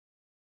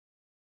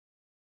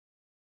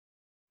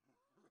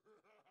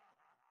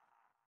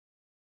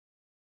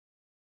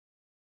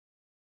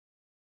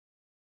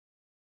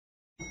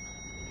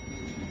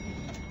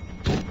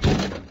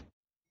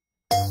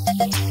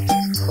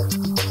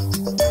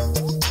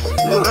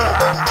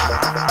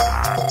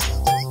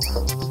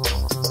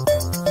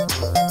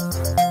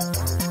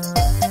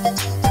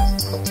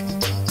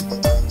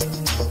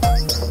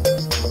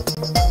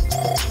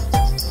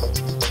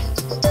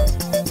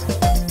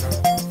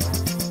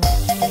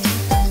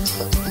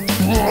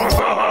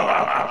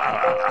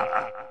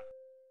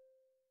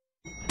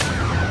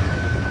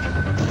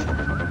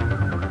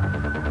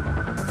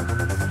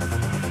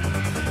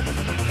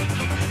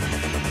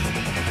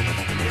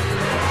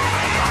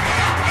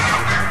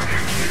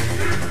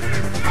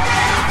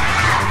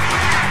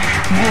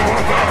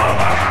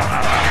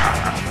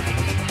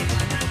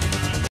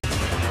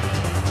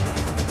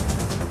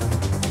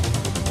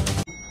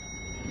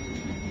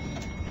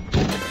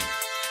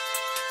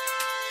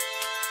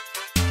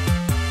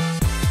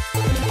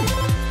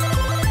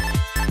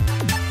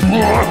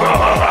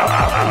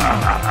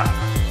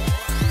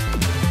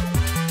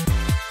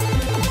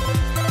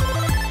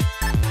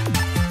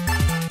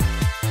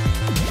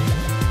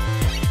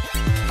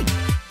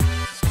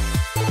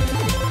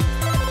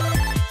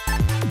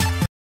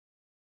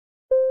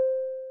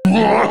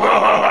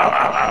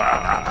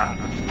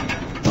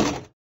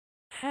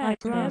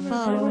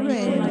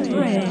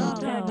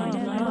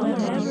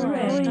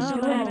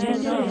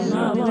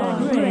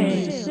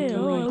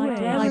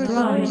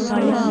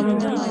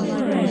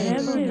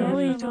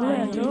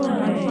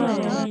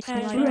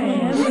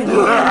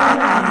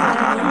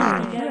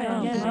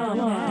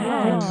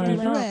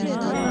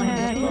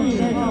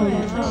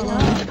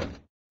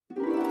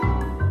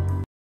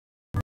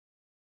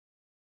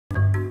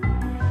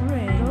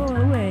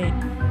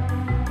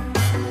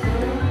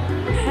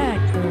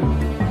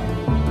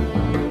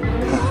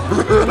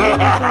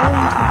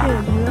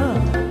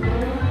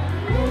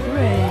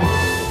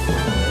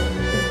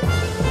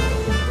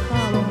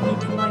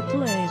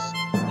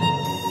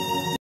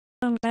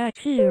Come back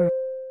here.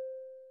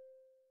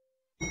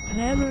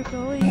 Never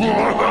going to let you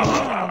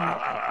down.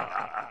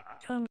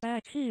 Come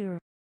back here.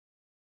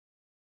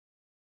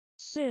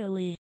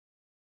 Silly.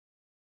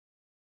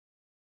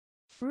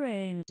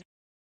 Friend.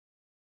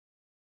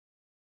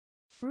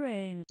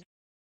 Friend.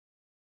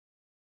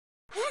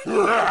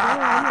 Go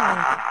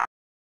away.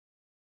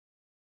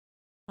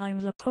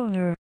 I'm the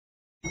corner.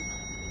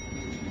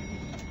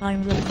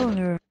 I'm the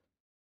corner.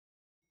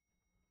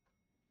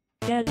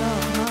 Get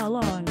off my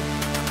lawn.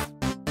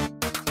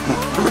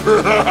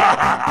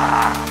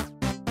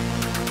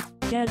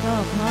 Get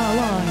off my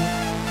lawn.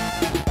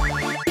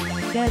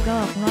 Get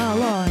off my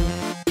lawn.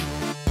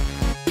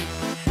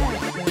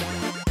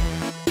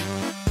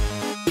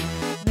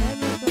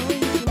 Never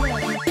going to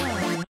let you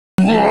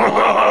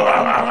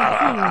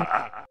down.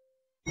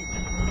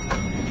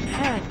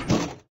 Hack.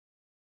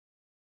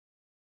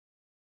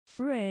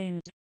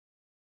 Friend.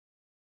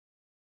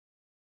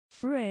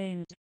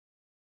 Friend.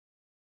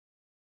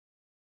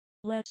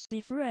 Let's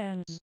be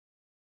friends.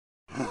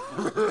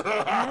 Never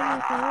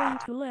going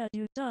to let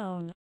you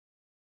down.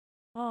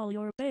 All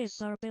your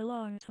base are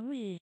belong to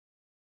me.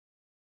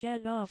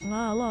 Get off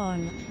my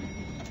lawn.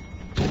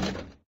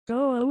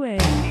 Go away.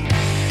 Get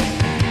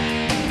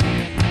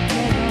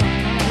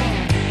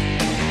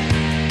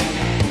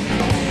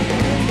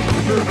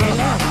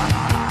off my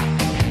lawn.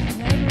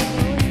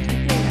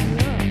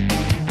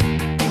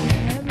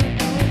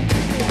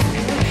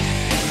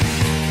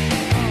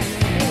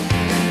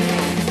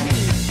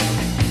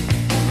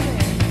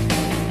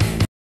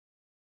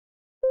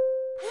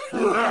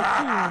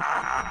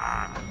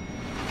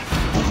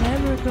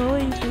 Never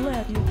going to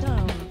let you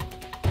down.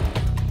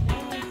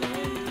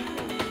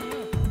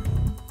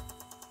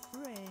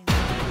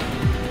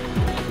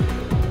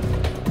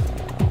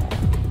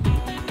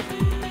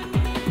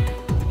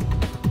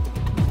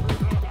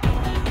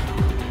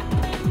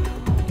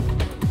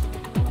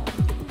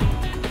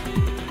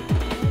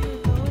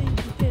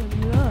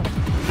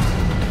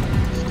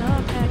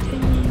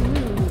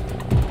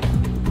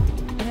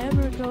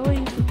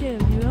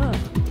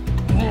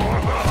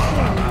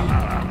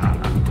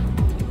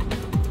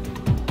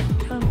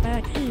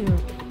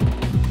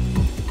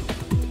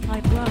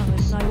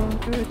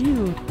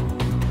 You,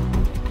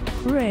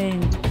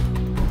 friend.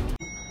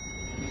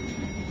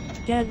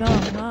 Get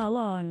off my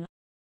lawn.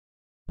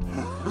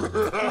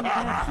 Come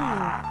back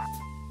here.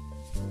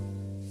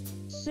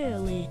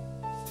 Silly.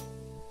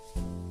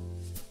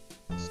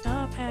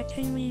 Stop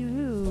acting me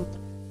rude.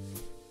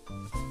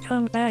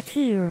 Come back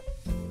here.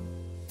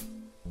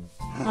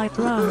 I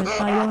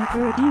promise I won't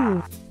hurt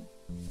you.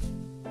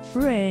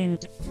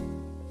 Friend.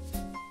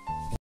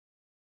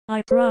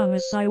 I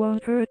promise I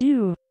won't hurt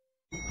you.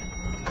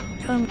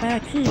 Come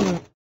back here.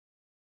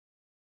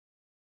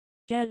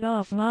 Get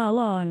off my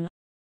lawn.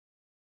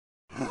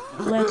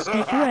 Let's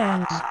be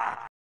friends.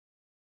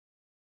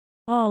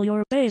 All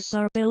your base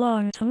are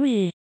belong to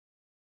me.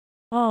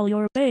 All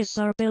your base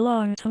are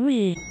belong to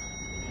me.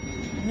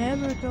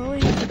 Never going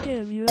to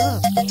give you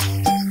up.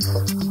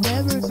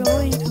 Never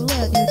going to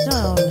let you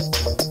down.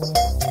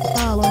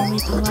 Follow me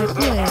to my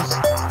place.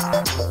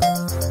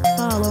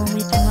 Follow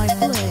me to my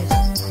place.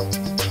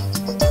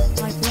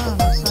 I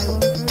promise I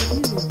won't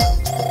hurt you.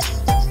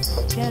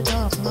 Get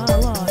off my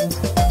lawn.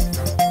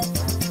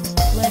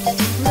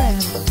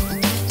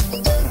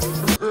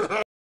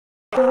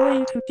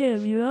 to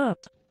give you up.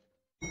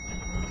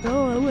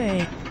 Go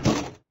away.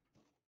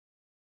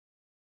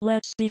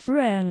 Let's be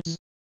friends.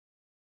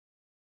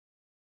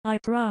 I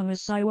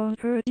promise I won't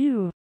hurt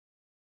you.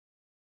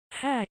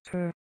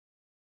 Hacker.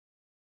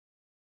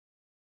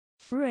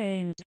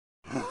 Friend.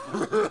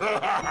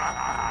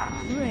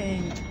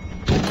 Friend.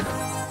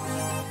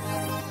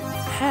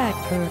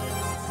 Hacker.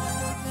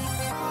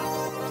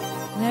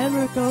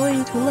 Never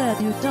going to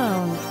let you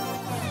down.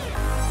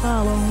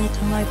 Follow me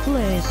to my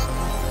place.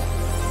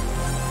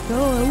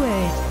 Go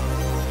away.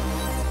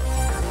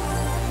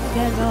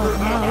 Get off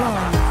my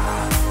lawn.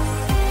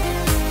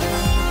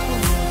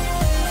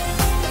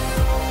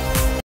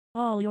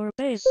 All your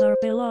base are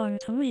belong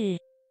to me.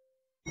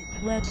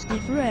 Let's be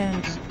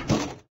friends.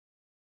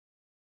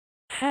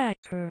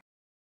 Hacker.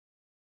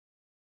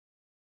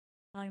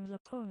 I'm the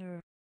pwnner.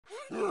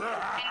 In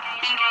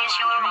case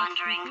you were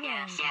wondering,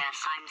 yes,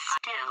 I'm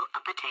still a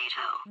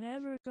potato.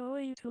 Never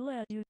going to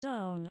let you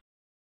down.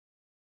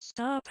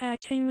 Stop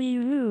hacking me,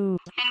 you noob.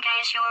 In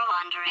case you were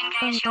wondering,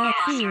 I'm still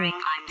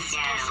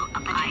a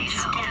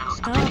potato.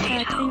 Stop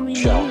hacking me,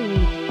 you Shell,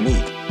 noob.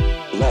 meat,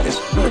 lettuce,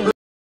 lettuce,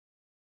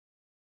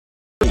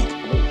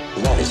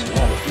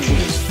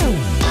 cheese.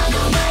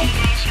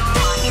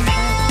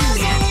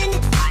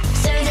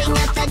 Serving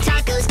up the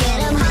tacos, get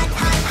 'em hot,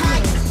 hot,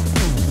 hot.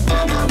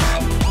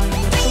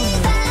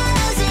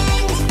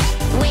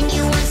 3,000. When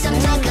you want some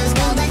tacos,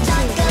 call the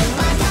taco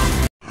spot.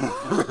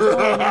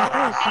 All your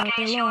base In are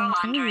case you belong were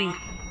to me. wondering,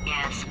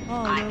 yes,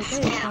 All your I'm base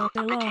still are a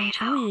belong to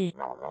potato. me.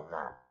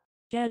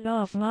 Get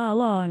off my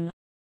lawn.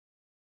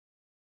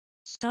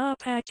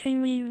 Stop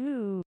hacking me, you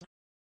noob.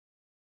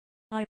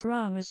 I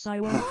promise I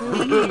won't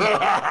hurt you.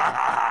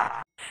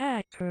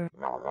 Hacker.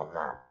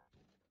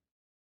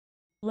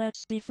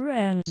 Let's be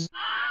friends.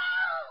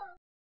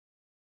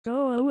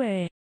 Go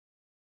away.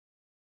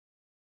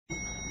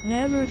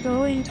 Never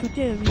going to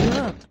give you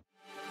up.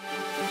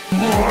 Go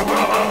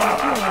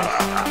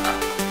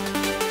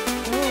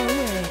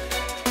away.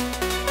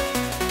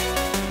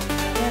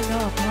 Get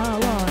off my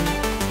lawn.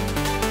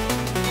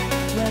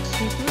 Let's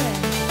be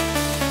friends.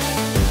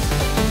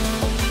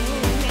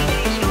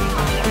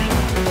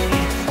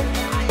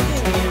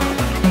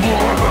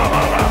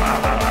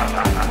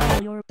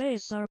 All your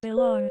base are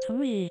belong to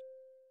me.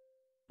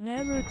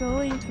 Never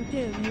going to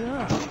give you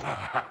up.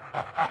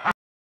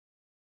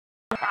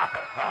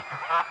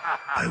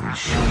 I will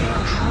show you.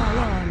 How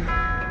long?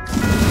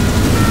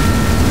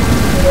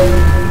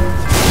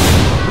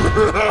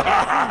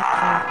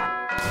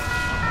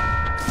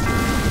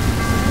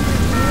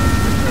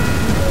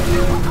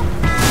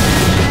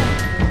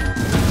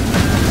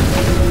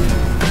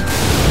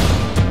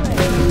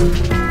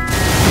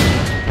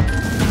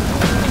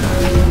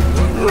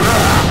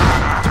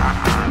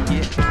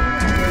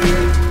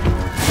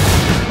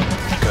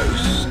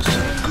 Ghosts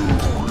and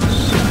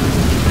ghouls,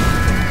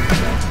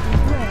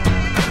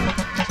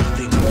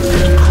 things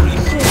that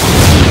creep.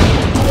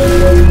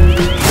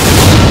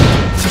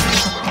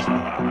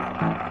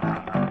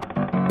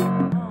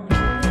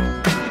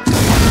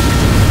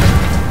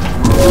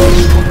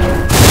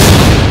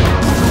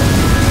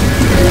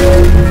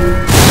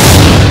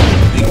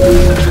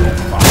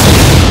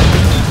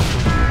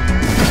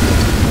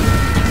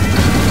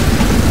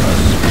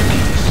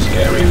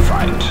 Scary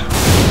fight.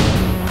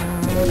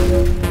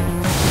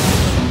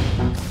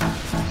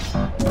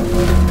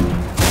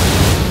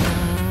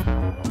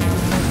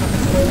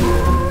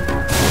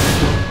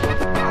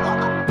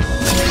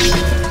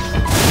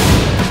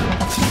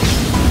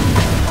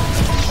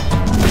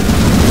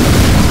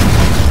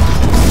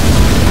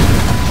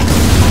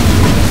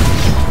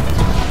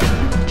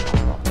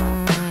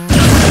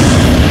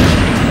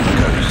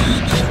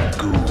 Ghosts and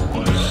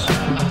ghouls,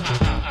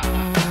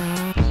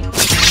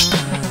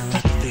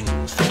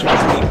 things that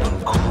creep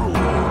and crawl.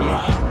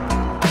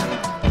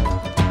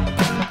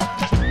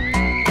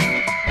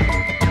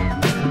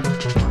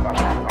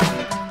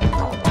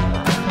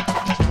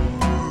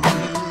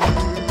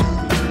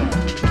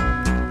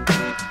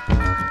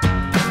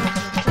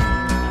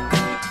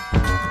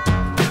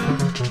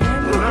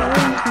 Never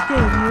going to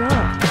give you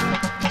up.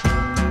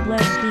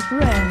 Let's be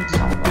friends.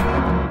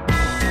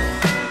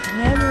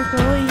 Never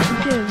going to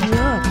give you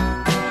up.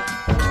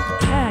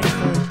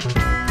 Hacker.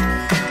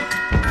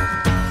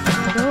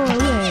 Go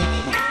away.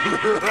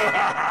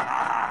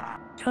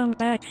 Come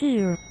back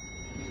here.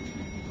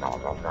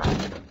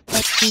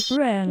 Let's be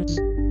friends.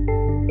 Your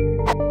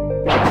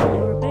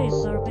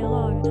base are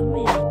belong to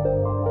me.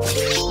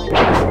 I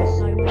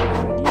promise I won't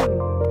hurt you.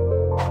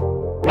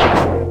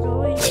 Never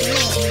going to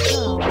let you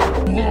down.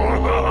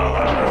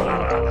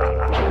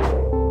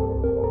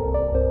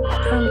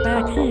 Come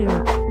back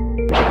here.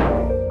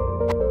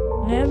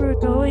 Never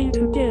going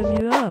to give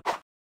you up.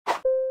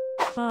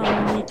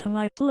 Follow me to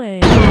my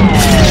place. I'm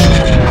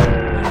the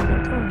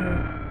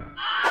pwnner.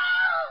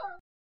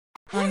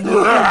 I'm the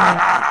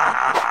pwnner.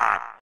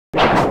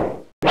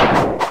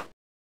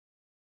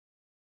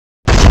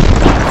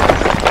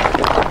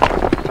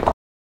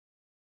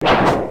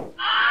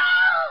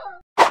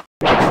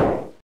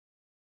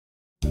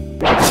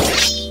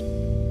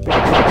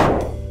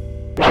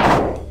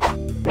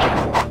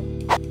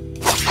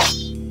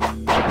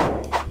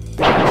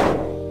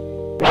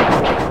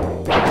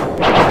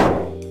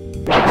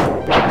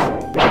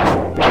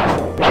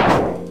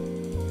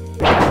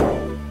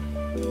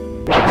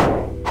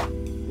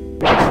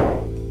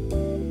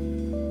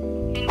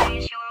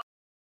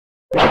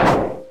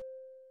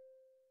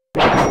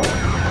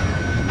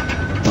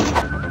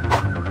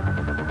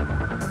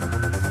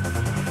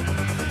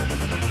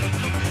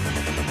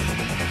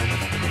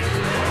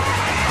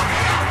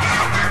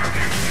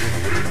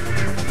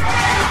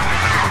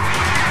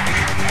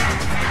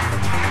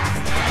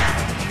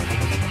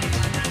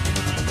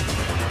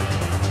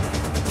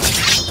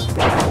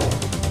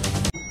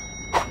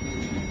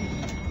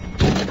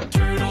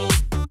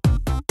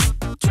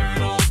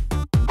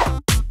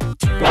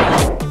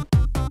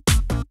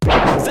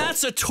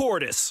 That's a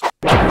tortoise.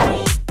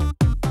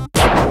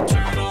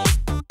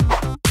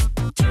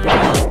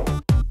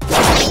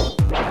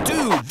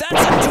 Dude,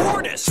 that's a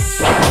tortoise.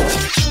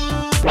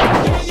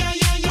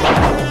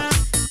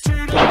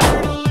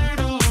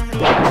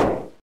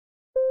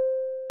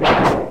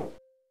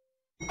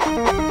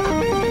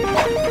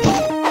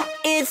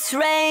 It's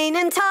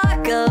raining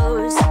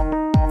tacos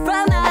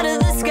from out of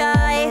the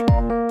sky.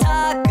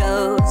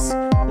 Tacos,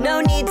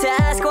 no need to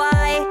ask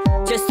why.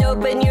 Just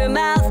open your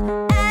mouth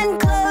and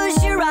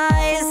close your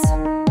eyes.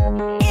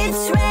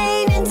 It's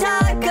raining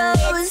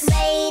tacos. It's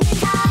raining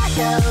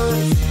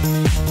tacos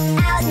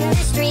out in the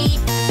street.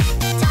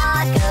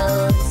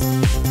 Tacos,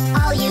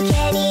 all you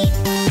can